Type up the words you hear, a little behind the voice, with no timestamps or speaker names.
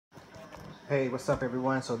Hey, what's up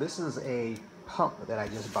everyone? So this is a pump that I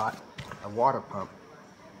just bought, a water pump.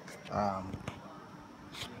 Let's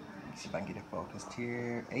see if I can get it focused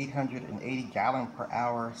here. 880 gallon per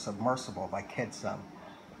hour submersible by Kedsum.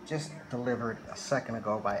 Just delivered a second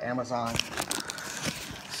ago by Amazon.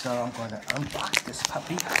 So I'm going to unbox this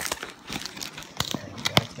puppy and you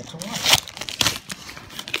guys get to watch.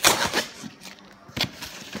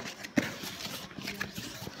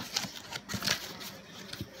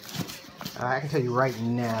 I can tell you right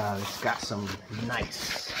now, it's got a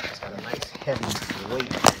nice heavy weight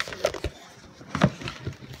to it.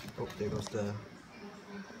 Oh, there goes the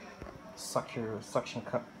suction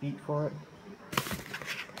cup feet for it.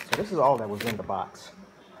 So this is all that was in the box.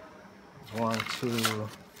 1, 2,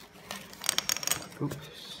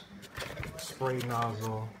 oops, spray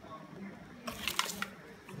nozzle.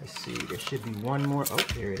 Let's see, there should be one more. Oh,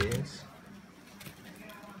 there it is.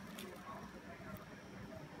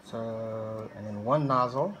 So, and then one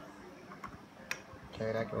nozzle.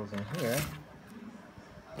 Okay, that goes in here.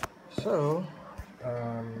 So,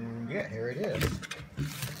 yeah, here it is.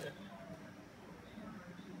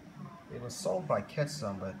 It was sold by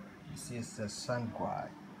Kedsum, but you see it says Sun Glide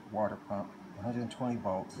water pump, 120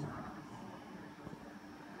 volts.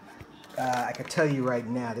 I can tell you right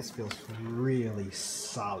now, this feels really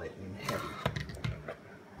solid and heavy.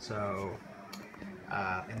 So,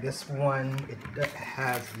 and this one, it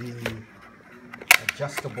has the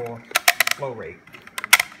adjustable flow rate.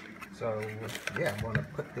 So yeah, I'm going to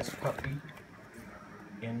put this puppy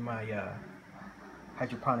in my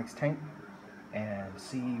hydroponics tank and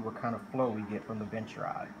see what kind of flow we get from the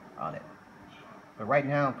Venturi on it. But right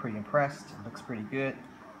now I'm pretty impressed. It looks pretty good,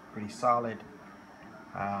 pretty solid.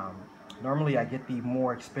 Normally I get the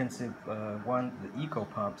more expensive one, the eco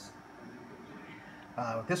pumps.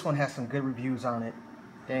 This one has some good reviews on it,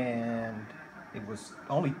 and it was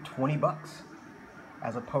only 20 bucks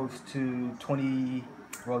as opposed to 20.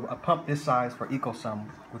 Well, a pump this size for Kedsum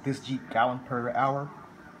with this Jeep gallon per hour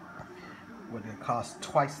would cost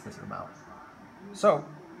twice this amount. So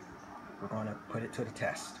we're going to put it to the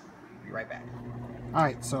test. Be right back. All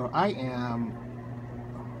right, so I am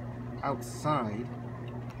outside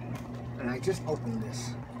and I just opened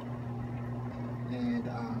this and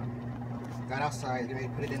got outside, get ready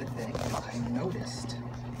to put it in the thing. I noticed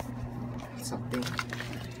something.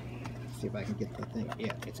 Let's see if I can get the thing.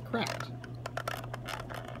 Yeah, it's cracked.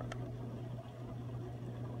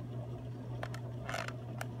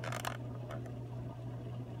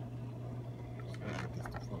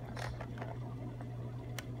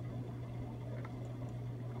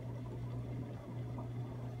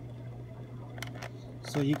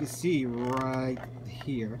 So you can see right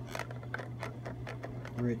here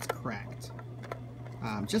where it's cracked.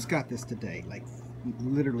 Just got this today, like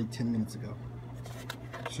literally 10 minutes ago.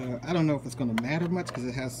 So I don't know if it's going to matter much because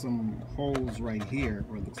it has some holes right here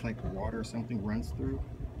where it looks like water or something runs through.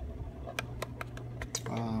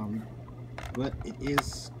 But it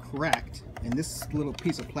is cracked, and this little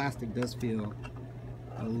piece of plastic does feel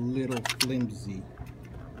a little flimsy.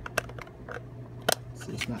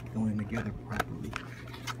 So it's not going together properly.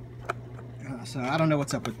 So I don't know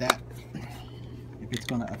what's up with that. If it's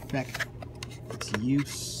going to affect its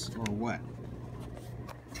use or what.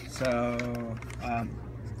 So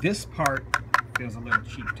this part feels a little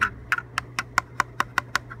cheap too.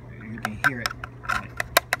 You can hear it.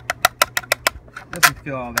 It doesn't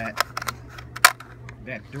feel all that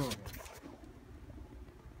durable.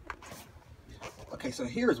 Okay, so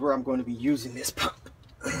here's where I'm going to be using this pump.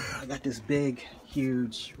 I got this big,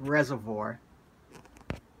 huge reservoir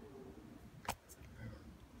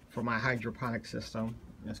for my hydroponic system.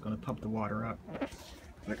 That's going to pump the water up.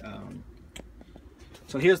 But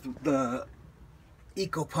so here's the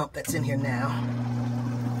eco pump that's in here now.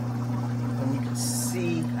 And you can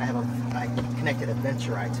see I connected a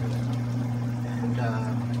Venturi to it, and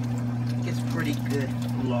it gets pretty good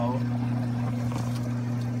flow.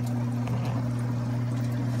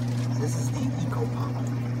 This is the eco pump.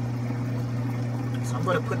 So I'm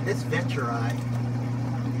going to put this Venturi,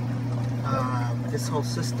 this whole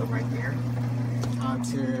system right there,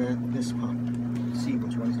 onto this pump. See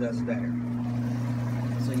which one does better.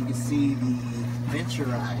 So you can see the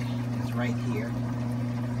Venturi is right here,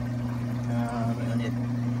 and it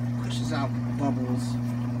pushes out bubbles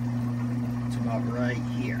to about right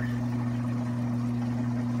here.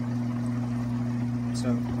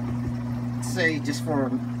 So say just for a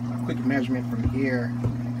quick measurement from here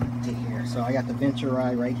to here. So I got the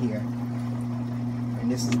Venturi right here,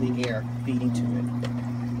 and this is the air feeding to it.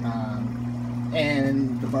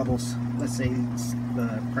 And the bubbles, let's say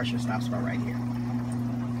the pressure stops about right here.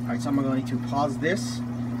 Alright, so I'm going to pause this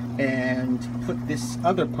and put this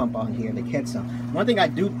other pump on here, the Kedsum. One thing I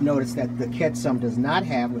do notice that the Kedsum does not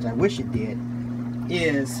have, which I wish it did,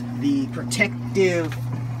 is the protective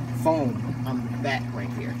foam on the back right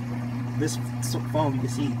here. This foam, you can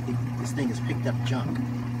see this thing has picked up junk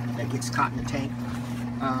that gets caught in the tank.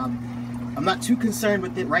 I'm not too concerned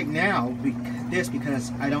with it right now,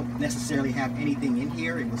 because I don't necessarily have anything in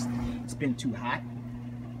here. It's been too hot,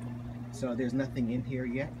 so there's nothing in here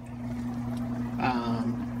yet.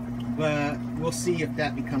 But we'll see if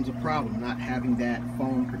that becomes a problem, not having that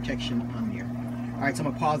foam protection on there. All right, so I'm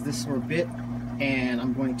gonna pause this for a bit, and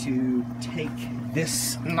I'm going to take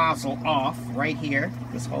this nozzle off right here,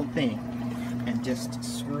 this whole thing, and just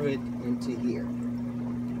screw it into here.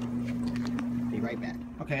 Be right back.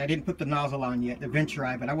 Okay, I didn't put the nozzle on yet, the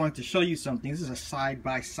Venturi, but I wanted to show you something. This is a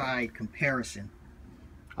side-by-side comparison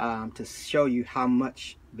to show you how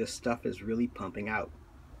much this stuff is really pumping out.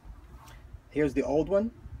 Here's the old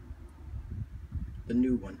one, the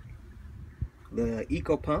new one, the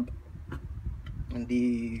Eco Pump, and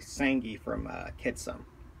the Sangi from Kedsum.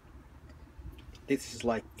 This is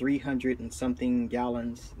like 300 and something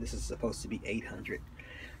gallons. This is supposed to be 800.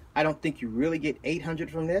 I don't think you really get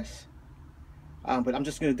 800 from this, but I'm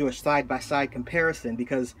just going to do a side-by-side comparison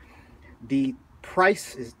because the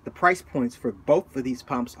price points for both of these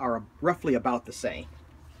pumps are roughly about the same.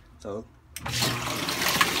 So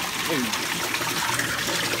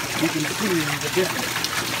you can see the difference.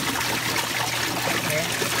 Okay,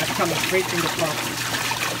 that's coming straight from the pump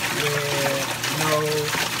with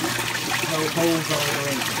no holes on it or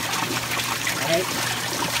anything.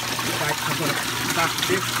 Alright, I'm going to stop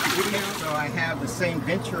this video. So I have the same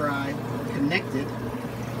Venturi connected.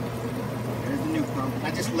 There's the new pump.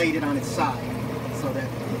 I just laid it on its side so that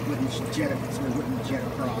it wouldn't jet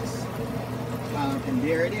across. And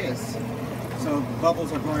there it is. So the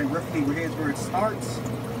bubbles are going roughly, here's where it starts,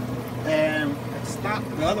 and it stopped.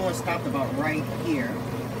 The other one stopped about right here.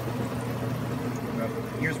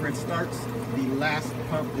 Here's where it starts. The last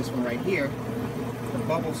pump, this one right here, the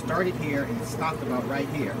bubble started here and it stopped about right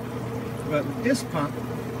here. But with this pump,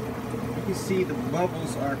 you can see the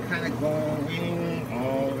bubbles are kind of going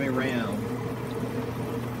all the way around.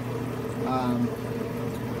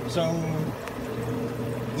 So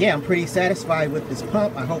yeah, I'm pretty satisfied with this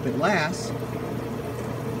pump. I hope it lasts.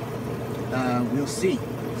 We'll see.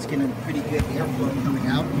 It's getting pretty good airflow coming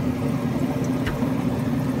out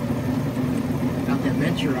that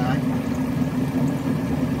Venturi,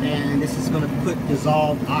 and this is going to put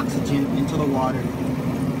dissolved oxygen into the water,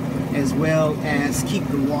 as well as keep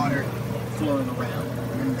the water flowing around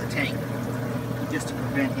in the tank, just to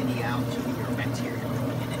prevent any algae or bacteria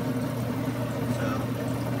growing in it. So,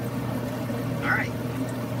 all right.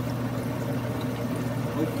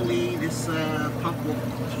 Hopefully this pump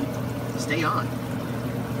will stay on.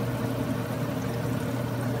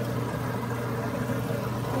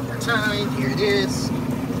 One more time, here it is.